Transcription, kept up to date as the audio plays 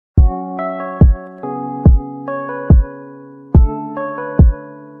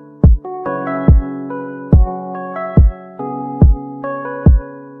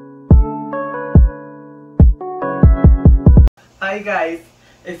Hi guys,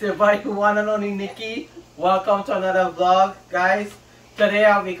 it's your boy one and only Nikki. Welcome to another vlog, guys. Today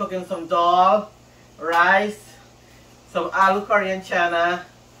I'll be cooking some dal, rice, some aloo curry and chana.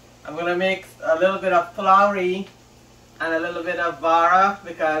 I'm gonna mix a little bit of Pholourie and a little bit of Bara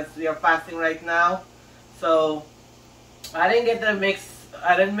because we are fasting right now. So I didn't mix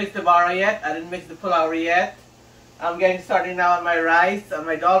the Bara yet. I didn't mix the Pholourie yet. I'm getting started now on my rice and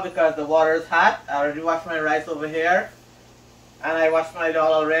my dal because the water is hot. I already washed my rice over here. And I washed my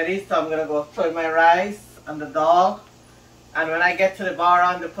dal already. So I'm going to go throw my rice and the dal. And when I get to the Bara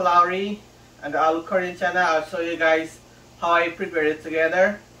and the Pholourie and the aloo curry and chana, I'll show you guys how I prepare it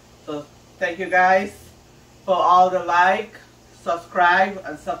together. So thank you guys for all the like, subscribe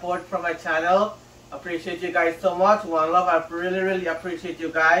and support from my channel. Appreciate you guys so much. One love. I really appreciate you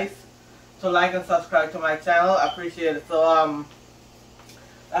guys. So like and subscribe to my channel. I appreciate it. So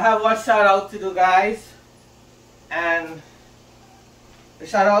I have one shout out to do, guys, and the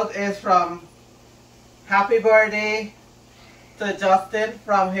shout out is from happy birthday to Justin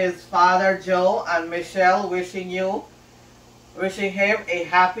from his father Joe and Michelle, wishing him a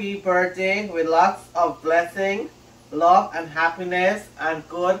happy birthday with lots of blessing, love and happiness and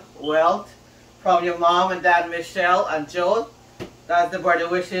good wealth from your mom and dad Michelle and Joe. That's the birthday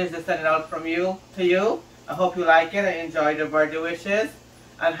wishes they send it out from you to you. I hope you like it and enjoy the birthday wishes.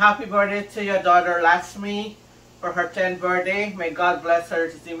 And happy birthday to your daughter Lakshmi for her 10th birthday. May God bless her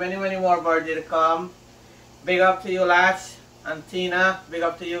to see many more birthdays to come. Big up to you, Lash and Tina. Big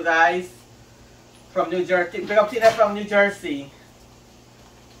up to you guys from New Jersey. Big up Tina from New Jersey.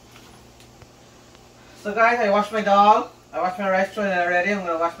 So guys, I washed my dal. I washed my rice tray already. I'm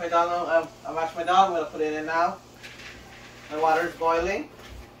gonna wash my dal now. I washed my dal. I'm gonna put it in now. My water is boiling.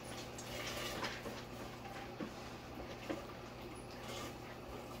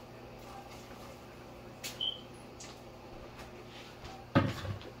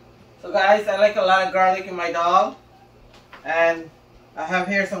 So guys, I like a lot of garlic in my dal. And I have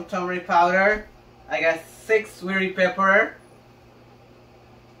here some turmeric powder. I got 6 weary pepper.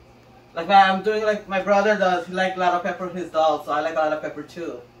 Like I'm doing like my brother does. He likes a lot of pepper in his dal, so I like a lot of pepper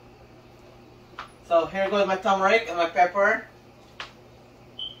too. So here goes my turmeric and my pepper.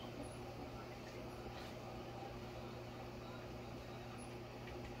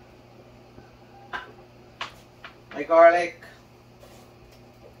 My garlic.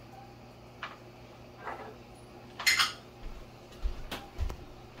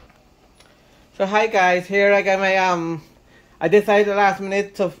 So hi guys, here I got my I decided last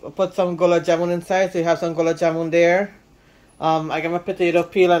minute to put some Gulab jamun inside, so you have some Gulab jamun there. I got my potato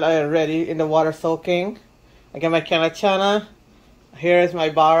peel and I ready in the water soaking. I got my can of chana. Here is my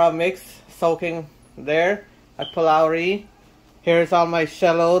Bara mix soaking there. My Pholourie. Here's all my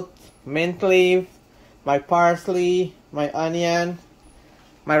shallots, mint leaf, my parsley, my onion.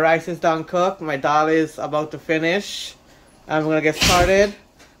 My rice is done cooked. My dal is about to finish. I'm gonna get started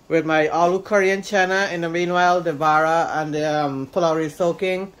with my aloo curry and chana. In the meanwhile, the Bara and the Pholourie is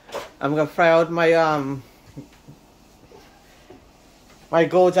soaking. I'm gonna fry out my my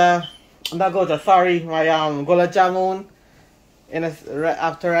Gulab jamun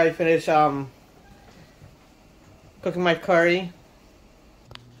after I finish cooking my curry.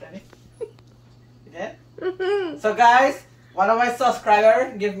 Ready? You did? So guys, one of my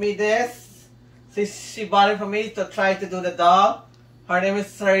subscribers give me this. She bought it for me to try to do the dal. Her name is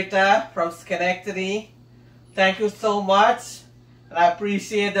Sarita from Schenectady. Thank you so much. And I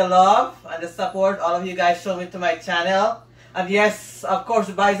appreciate the love and the support all of you guys show me to my channel. And yes, of course,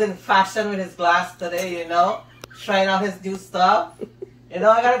 Bai's in fashion with his glass today, you know, trying out his new stuff. You know,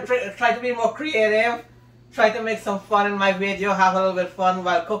 I gotta try to be more creative, try to make some fun in my video, have a little bit of fun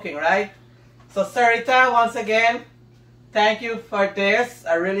while cooking, right? So Sarita, once again, thank you for this.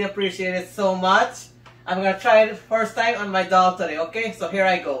 I really appreciate it so much. I'm gonna try it first time on my dal today, okay? So here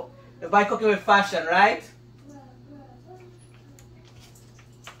I go. By cooking with fashion, right?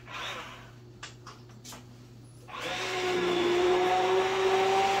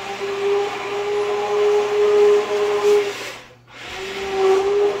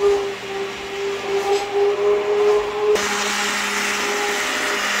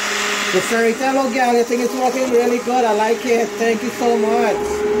 The Sarita, hello girl, I think it's working really good. I like it. Thank you so much.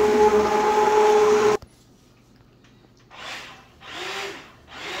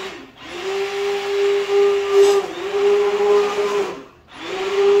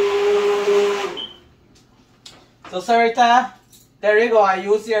 So Sarita, there you go. I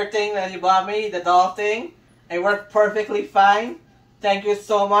used your thing that you bought me, the doll thing. It worked perfectly fine. Thank you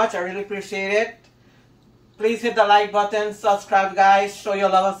so much. I really appreciate it. Please hit the like button, subscribe guys, show your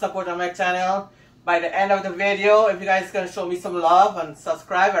love and support on my channel. by the end of the video. If you guys can show me some love and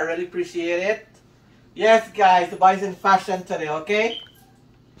subscribe, I really appreciate it. Yes, guys, the boy's in fashion today, okay?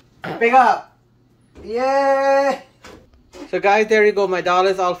 Big up! Yay! So guys, there you go. My doll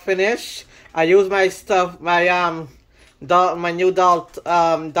is all finished. I use my stuff, my doll, my new doll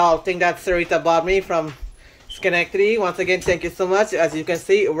thing that Sarita bought me from Schenectady. Once again, thank you so much. As you can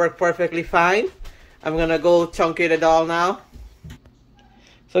see, it worked perfectly fine. I'm gonna go chunky the doll now.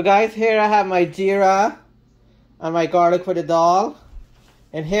 So guys, here I have my jeera and my garlic for the doll.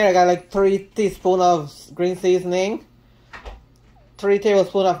 And here I got like 3 teaspoons of green seasoning, 3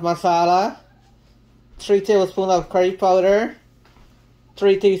 tablespoons of masala, 3 tablespoons of curry powder,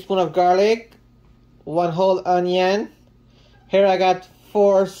 3 teaspoons of garlic, 1 whole onion. Here I got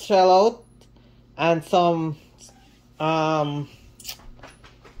 4 shallot and some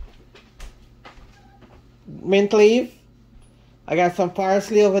mint leaf. I got some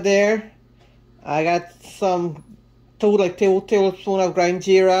parsley over there. I got some 2 tablespoons of ground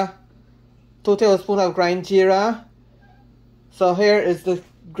jeera. 2 tablespoons of ground jeera. So here is the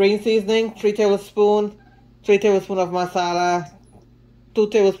green seasoning, 3 tablespoons, 3 tablespoons of masala, 2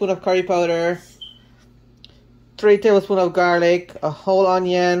 tablespoons of curry powder, 3 tablespoons of garlic, a whole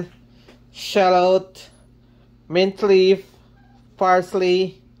onion, shallot, mint leaf,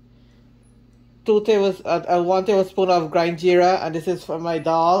 parsley, 1 tablespoon of ground jeera, and this is for my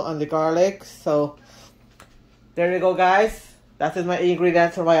dal and the garlic. So there you go, guys. That is my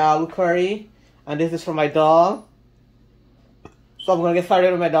ingredients for my aloo curry, and this is for my dal. So I'm gonna get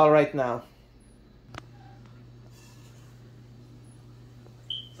started with my dal right now.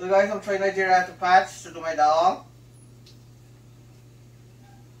 So guys, I'm trying my jeera to patch to do my dal.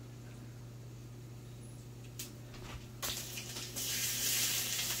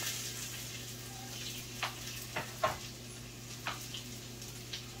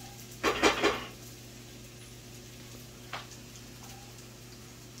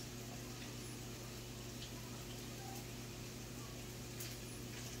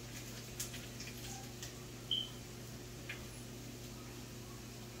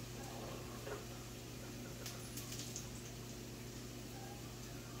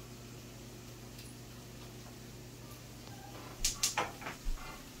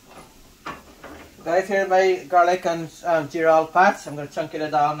 Guys, here's my garlic and jeera all patch. I'm going to chunk it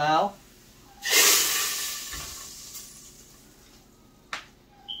down now.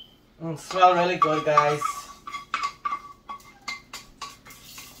 It smells really good, guys.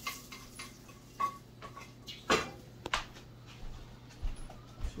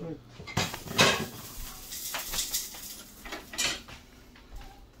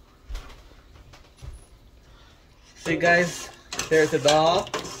 See, guys, there's the dal.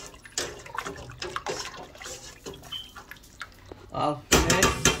 All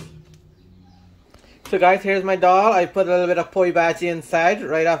finished. So guys, here's my dal. I put a little bit of poi bhaji inside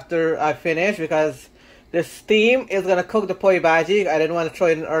right after I finish because the steam is gonna cook the poi bhaji. I didn't want to throw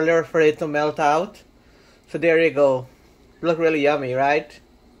it in earlier for it to melt out. So there you go. Look really yummy, right?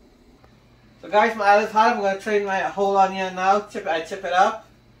 So guys, my oil is hot. I'm gonna train my whole onion now. I chip it up.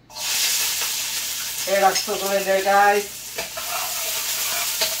 Here, that's so good in there, guys.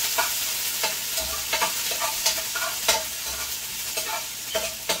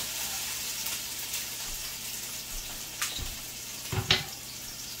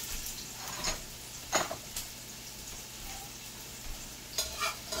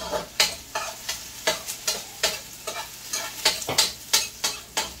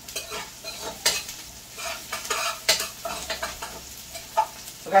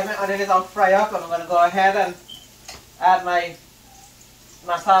 Guys, my onion is all fried up. I'm going to go ahead and add my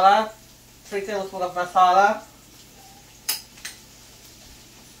masala, 3 tablespoons of masala,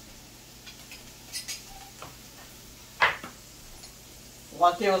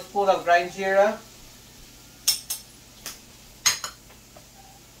 one tablespoon of ground jeera,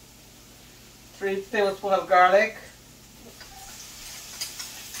 3 tablespoons of garlic,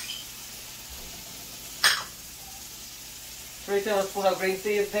 3 tablespoons of green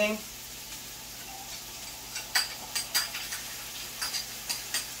seasoning,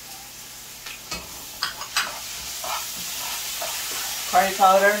 curry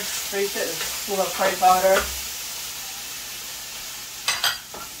powder, 3 tablespoons of curry powder,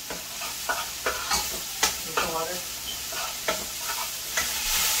 some water.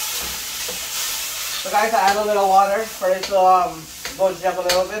 So guys, I add a little water for it to go jump a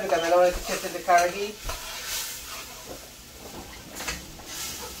little bit because I don't want it to kiss in the curry heat.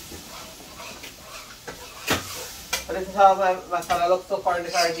 So this is how my masala looks so far in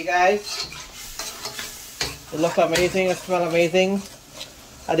the curry, guys. It looks amazing, it smells amazing.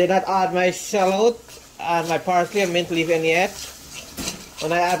 I did not add my shallot and my parsley and mint leaf in yet.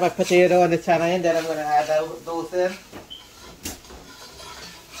 When I add my potato and the chana in, then I'm going to add those in.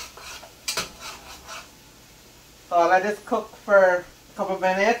 So I'll let this cook for a couple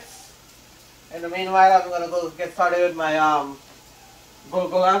minutes. In the meanwhile, I'm going to go get started with my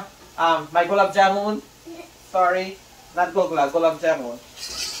gulab, my gulab jamun. Sorry, not gulab, gulab jamun.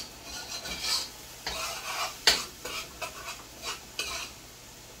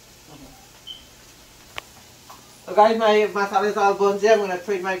 So guys, my masala is all bunji. I'm going to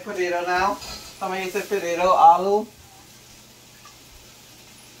treat my potato now. So I'm going to use the potato, aloo.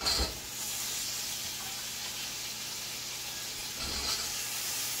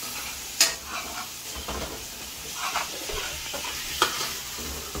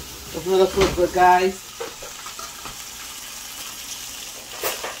 This looks so good, guys.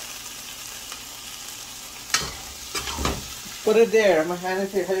 Put it there. My hand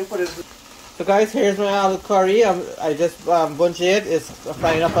is here. How do you put it? So guys, here's my aloo curry. I just bunch it. It's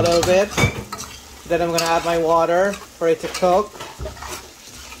frying up a little bit. Then I'm going to add my water for it to cook.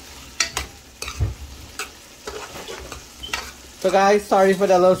 So guys, sorry for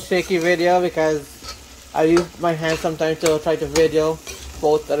the little shaky video because I use my hand sometimes to try to video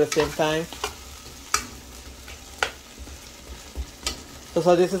both at the same time.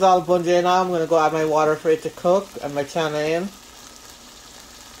 So this is all bunji now. I'm going to go add my water for it to cook and my chana in.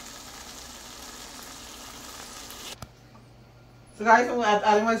 So guys, I'm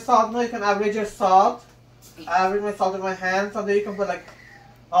adding my salt now. You can average your salt. I average my salt in my hand. Someday you can put like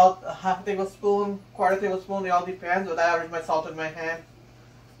half a tablespoon, quarter tablespoon. It all depends. But I average my salt in my hand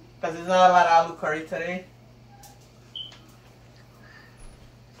because there's not a lot of aloo curry today.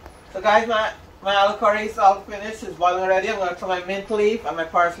 So guys, my aloo curry is all finished. It's boiling already. I'm going to throw my mint leaf and my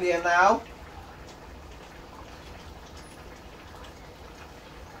parsley in now.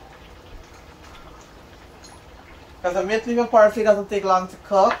 Because the mint leaf and parsley doesn't take long to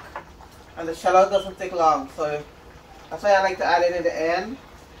cook, and the shallot doesn't take long, so that's why I like to add it in the end.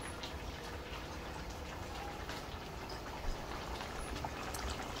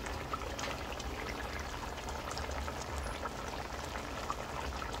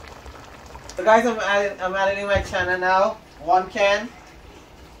 So guys, I'm adding in my chana now. 1 can.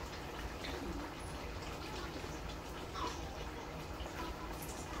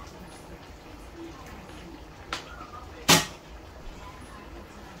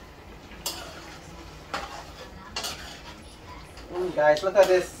 Guys, look at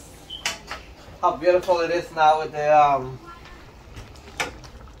this, how beautiful it is now with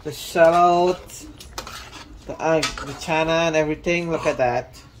the shallot, the chana and everything. Look at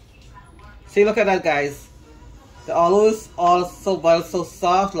that. See, look at that, guys. The aloo is all so boiled, so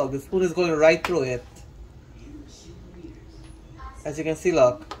soft. Look, the spoon is going right through it. As you can see,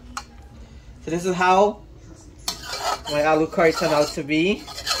 look. So this is how my aloo curry turned out to be.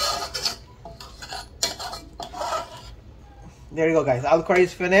 There you go, guys. Aloo curry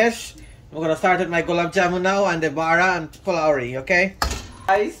is finished. We're gonna start with my gulab jamun now and the bara and Pholourie, okay?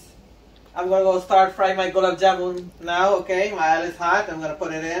 Guys, I'm gonna go start frying my gulab jamun now, okay? My oil is hot. I'm gonna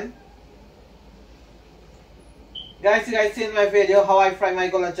put it in. Guys, you guys seen my video how I fry my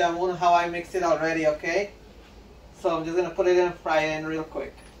gulab jamun, how I mix it already, okay? So I'm just gonna put it in and fry it in real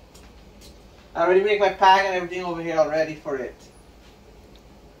quick. I already make my pack and everything over here already for it.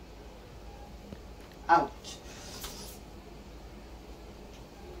 Ouch.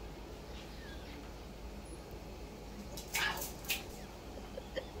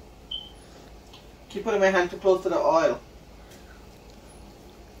 Keep putting my hand too close to the oil.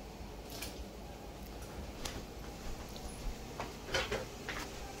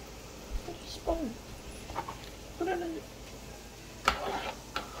 Spoon. Put it in it.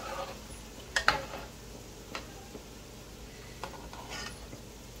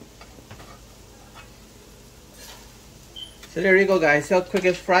 So there you go, guys. See how quick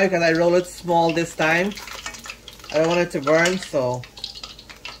it's fried because I roll it small this time. I don't want it to burn, so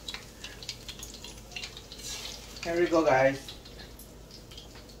here we go, guys.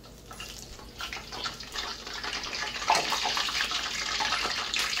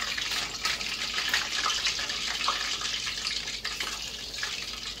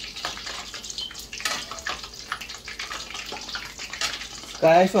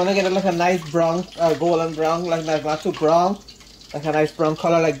 Guys, you want to get it like a nice brown, golden brown, like not too brown, like a nice brown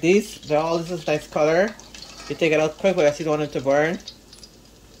color like this. They're all this is nice color. You take it out quick because you don't want it to burn.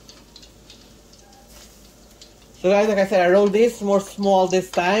 So guys, like I said, I rolled this more small this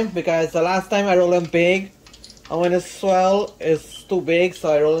time because the last time I rolled them big, and when it swell, it's too big,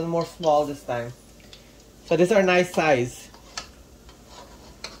 so I rolled them more small this time. So these are nice size.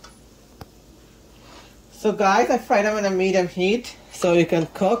 So guys, I fried them in a medium heat so you can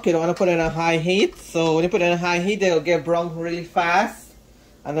cook. You don't want to put it in a high heat. So when you put it in a high heat, they'll get brown really fast.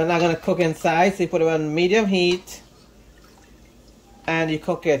 And they're not going to cook inside. So you put them on medium heat and you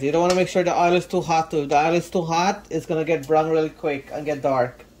cook it. You don't want to make sure the oil is too hot too. If the oil is too hot, it's going to get brown really quick and get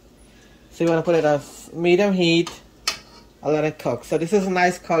dark. So you want to put it on medium heat and let it cook. So this is a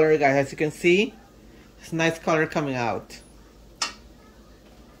nice color, guys. As you can see, it's a nice color coming out.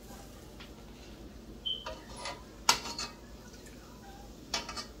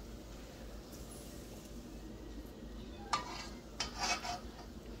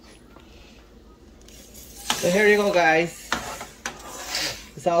 So here you go, guys.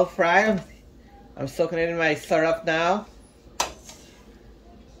 It's all fried. I'm soaking it in my syrup now.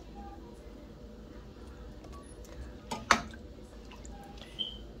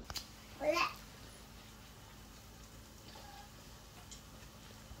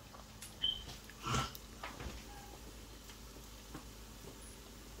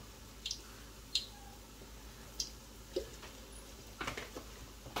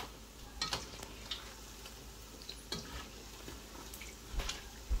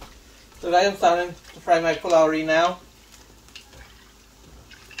 So guys, I'm starting to fry my Pholourie now.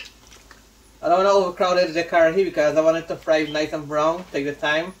 I don't want to overcrowd the curry because I want it to fry nice and brown. Take the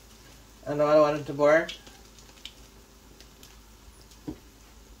time. And I don't want it to burn.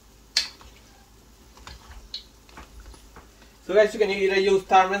 So guys, you can either use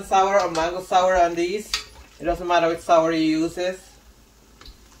tamarind sour or mango sour on these. It doesn't matter which sour you use.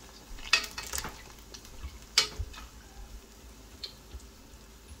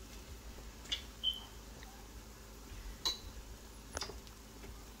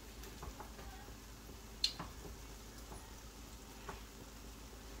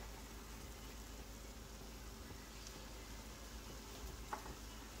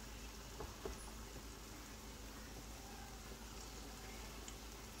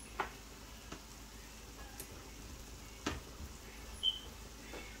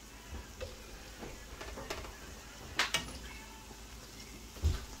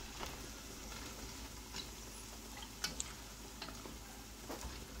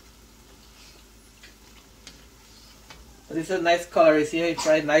 So this is a nice color. You see how it's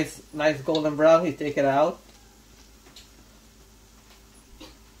fried nice golden brown. You take it out.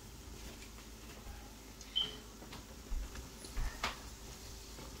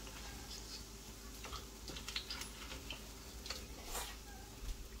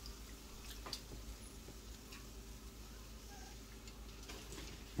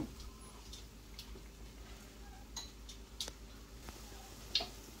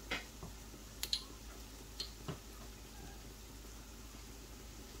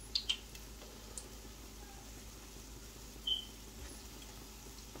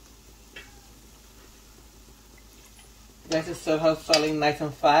 This is so selling nice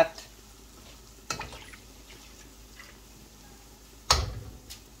and fat.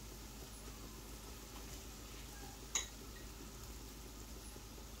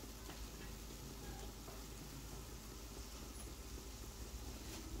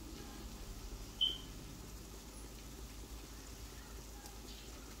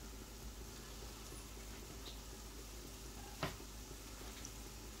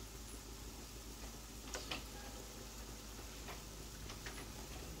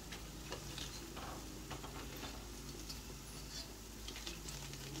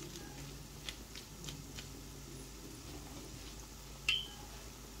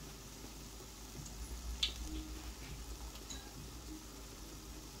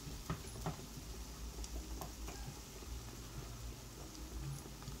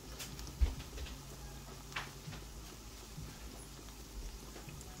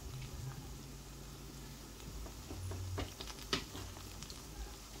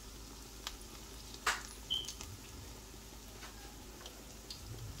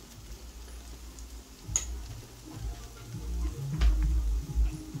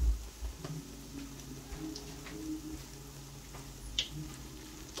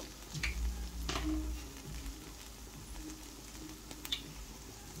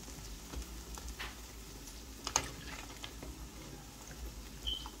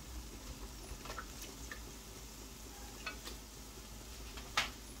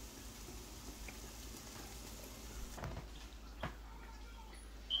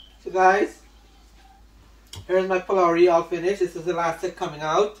 So guys, here's my Pholourie all finished. This is the last stick coming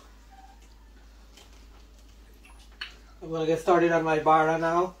out. I'm going to get started on my Bara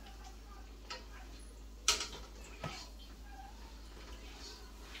now.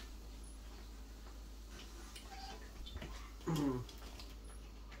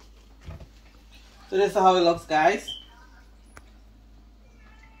 So this is how it looks, guys.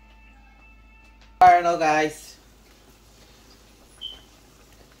 Alright now, guys.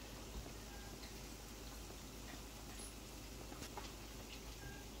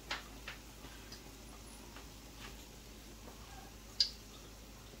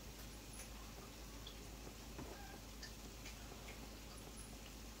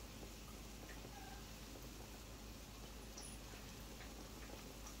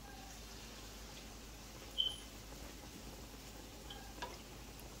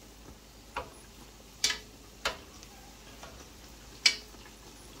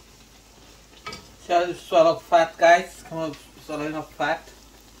 See, swallow fat, guys. Come on, swallow enough fat.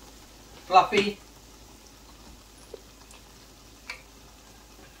 Fluffy.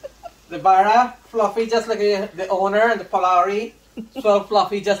 The Bara, fluffy just like the owner, and the Pholourie, so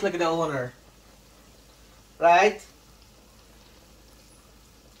fluffy just like the owner. Right?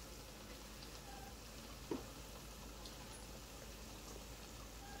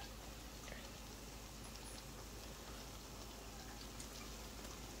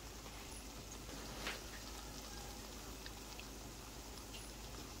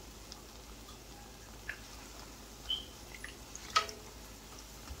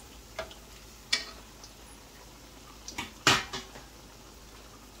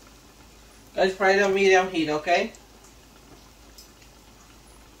 Guys, fry it on medium heat, okay?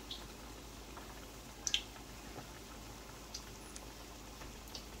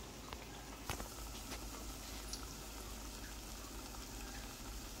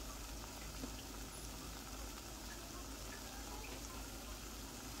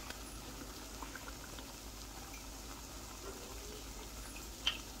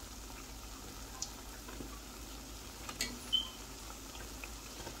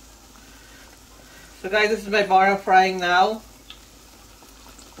 So guys, this is my Bara frying now.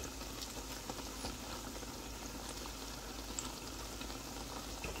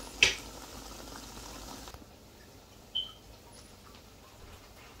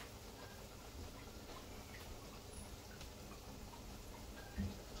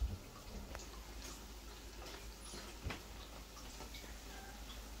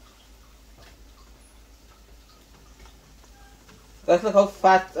 Guys, look how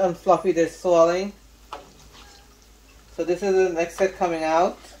fat and fluffy this swelling. So this is the next set coming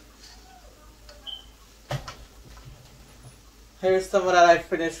out. Here's some that I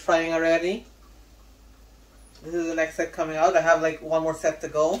finished frying already. This is the next set coming out. I have like one more set to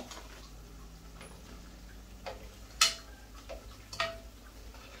go.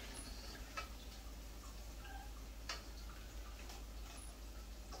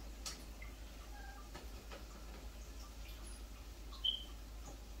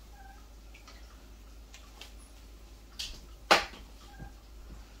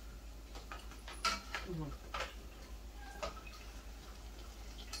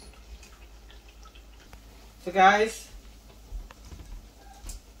 So guys,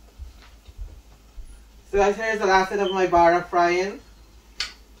 here's the last set of my Bara frying.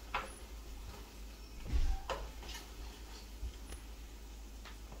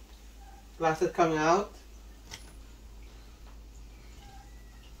 Last set coming out.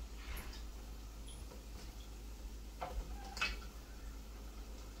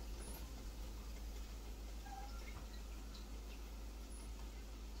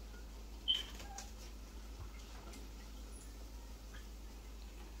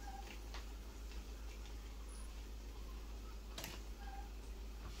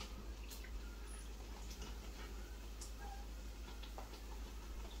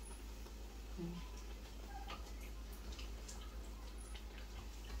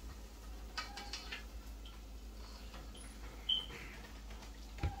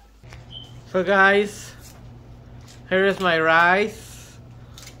 So guys, here is my rice,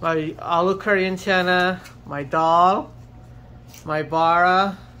 my aloo Korean chana, my dal, my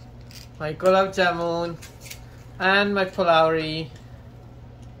bara, my gulab jamun, and my Pholourie.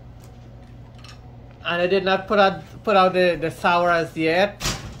 And I did not put out the sour as yet.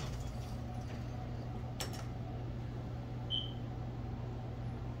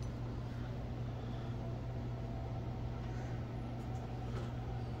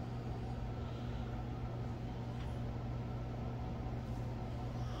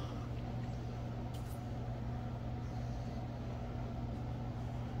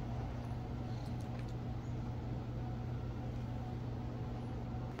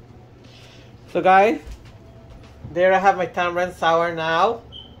 So guys, there I have my tamarind sour now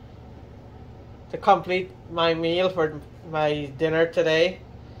to complete my meal for my dinner today.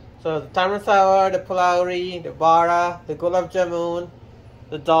 So the tamarind sour, the Pholourie, the bara, the gulab jamun,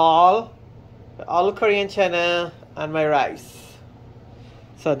 the dal, All Korean chana and my rice.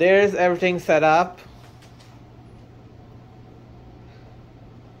 So there's everything set up.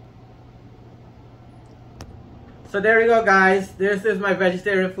 So there you go, guys. This is my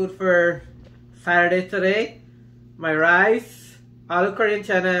vegetarian food for Saturday today. My rice, all Korean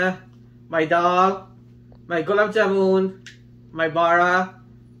chana, my dal, my gulab jamun, my bara,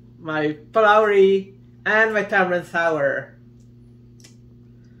 my Pholourie, and my tamarind sour.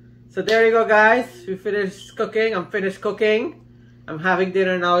 So there you go, guys. We finished cooking. I'm finished cooking. I'm having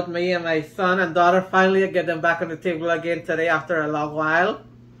dinner now with me and my son and daughter. Finally, I get them back on the table again today after a long while.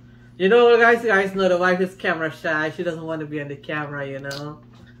 You know, guys, you guys know the wife is camera shy. She doesn't want to be on the camera, you know.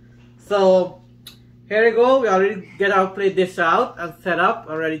 So here we go. We already get our plate dish out and set up.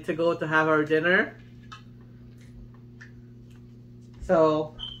 We're ready to go to have our dinner.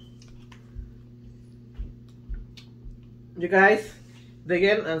 So you guys dig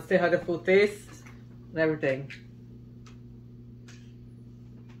in and see how the food tastes and everything.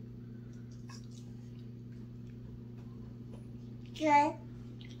 Good.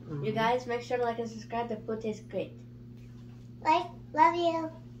 You guys, make sure to like and subscribe. The food tastes great. Like, love you.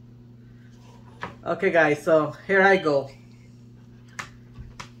 Okay, guys, so here I go.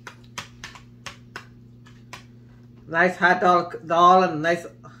 Nice hot dal and nice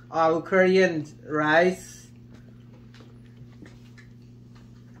all Korean rice.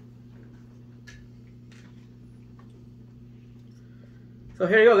 So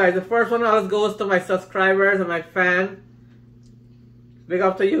here you go, guys. The first one always goes to my subscribers and my fan. Big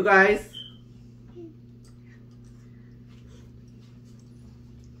up to you guys.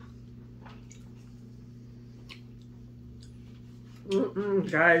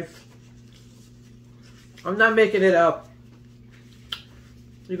 Guys, I'm not making it up.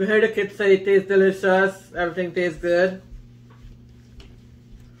 You can hear the kids say it tastes delicious. Everything tastes good.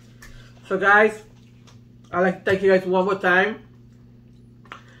 So guys, I'd like to thank you guys one more time.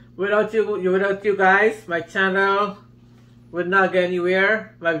 Without you guys, my channel would not get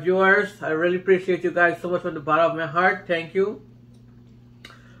anywhere. My viewers, I really appreciate you guys so much from the bottom of my heart. Thank you.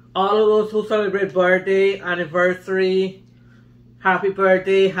 All of those who celebrate birthday, anniversary, happy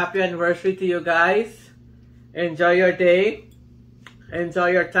birthday, happy anniversary to you guys. Enjoy your day. Enjoy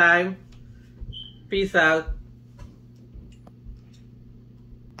your time. Peace out.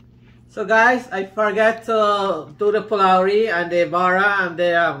 So guys, I forgot to do the Pholourie and the Bara and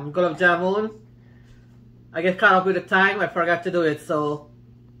the Gulab jamun. I get caught up with the time. I forgot to do it. So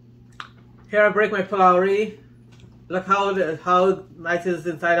here I break my Pholourie. Look how nice it is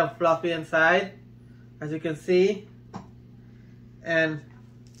inside and fluffy inside, as you can see. And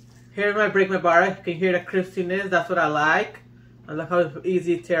here I break my Bara. You can hear the crispiness. That's what I like. And look how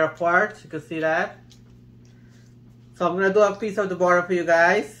easy it tear apart. You can see that. So I'm gonna do a piece of the Bara for you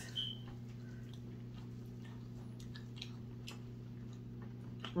guys.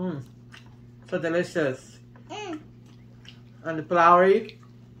 So delicious. And the Pholourie.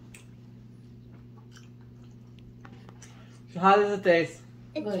 So how does it taste?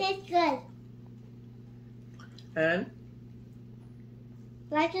 It tastes good. And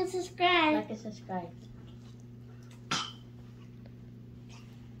Like and subscribe. Like and subscribe.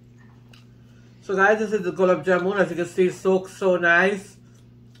 so guys, this is the Gulab jamun. As you can see, so nice.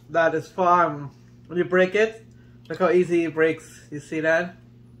 That is fun. When you break it, look how easy it breaks. You see that?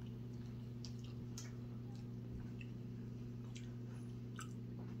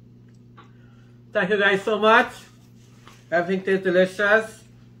 Thank you guys so much. Everything tastes delicious.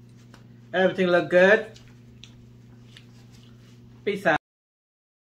 Everything look good. Peace out.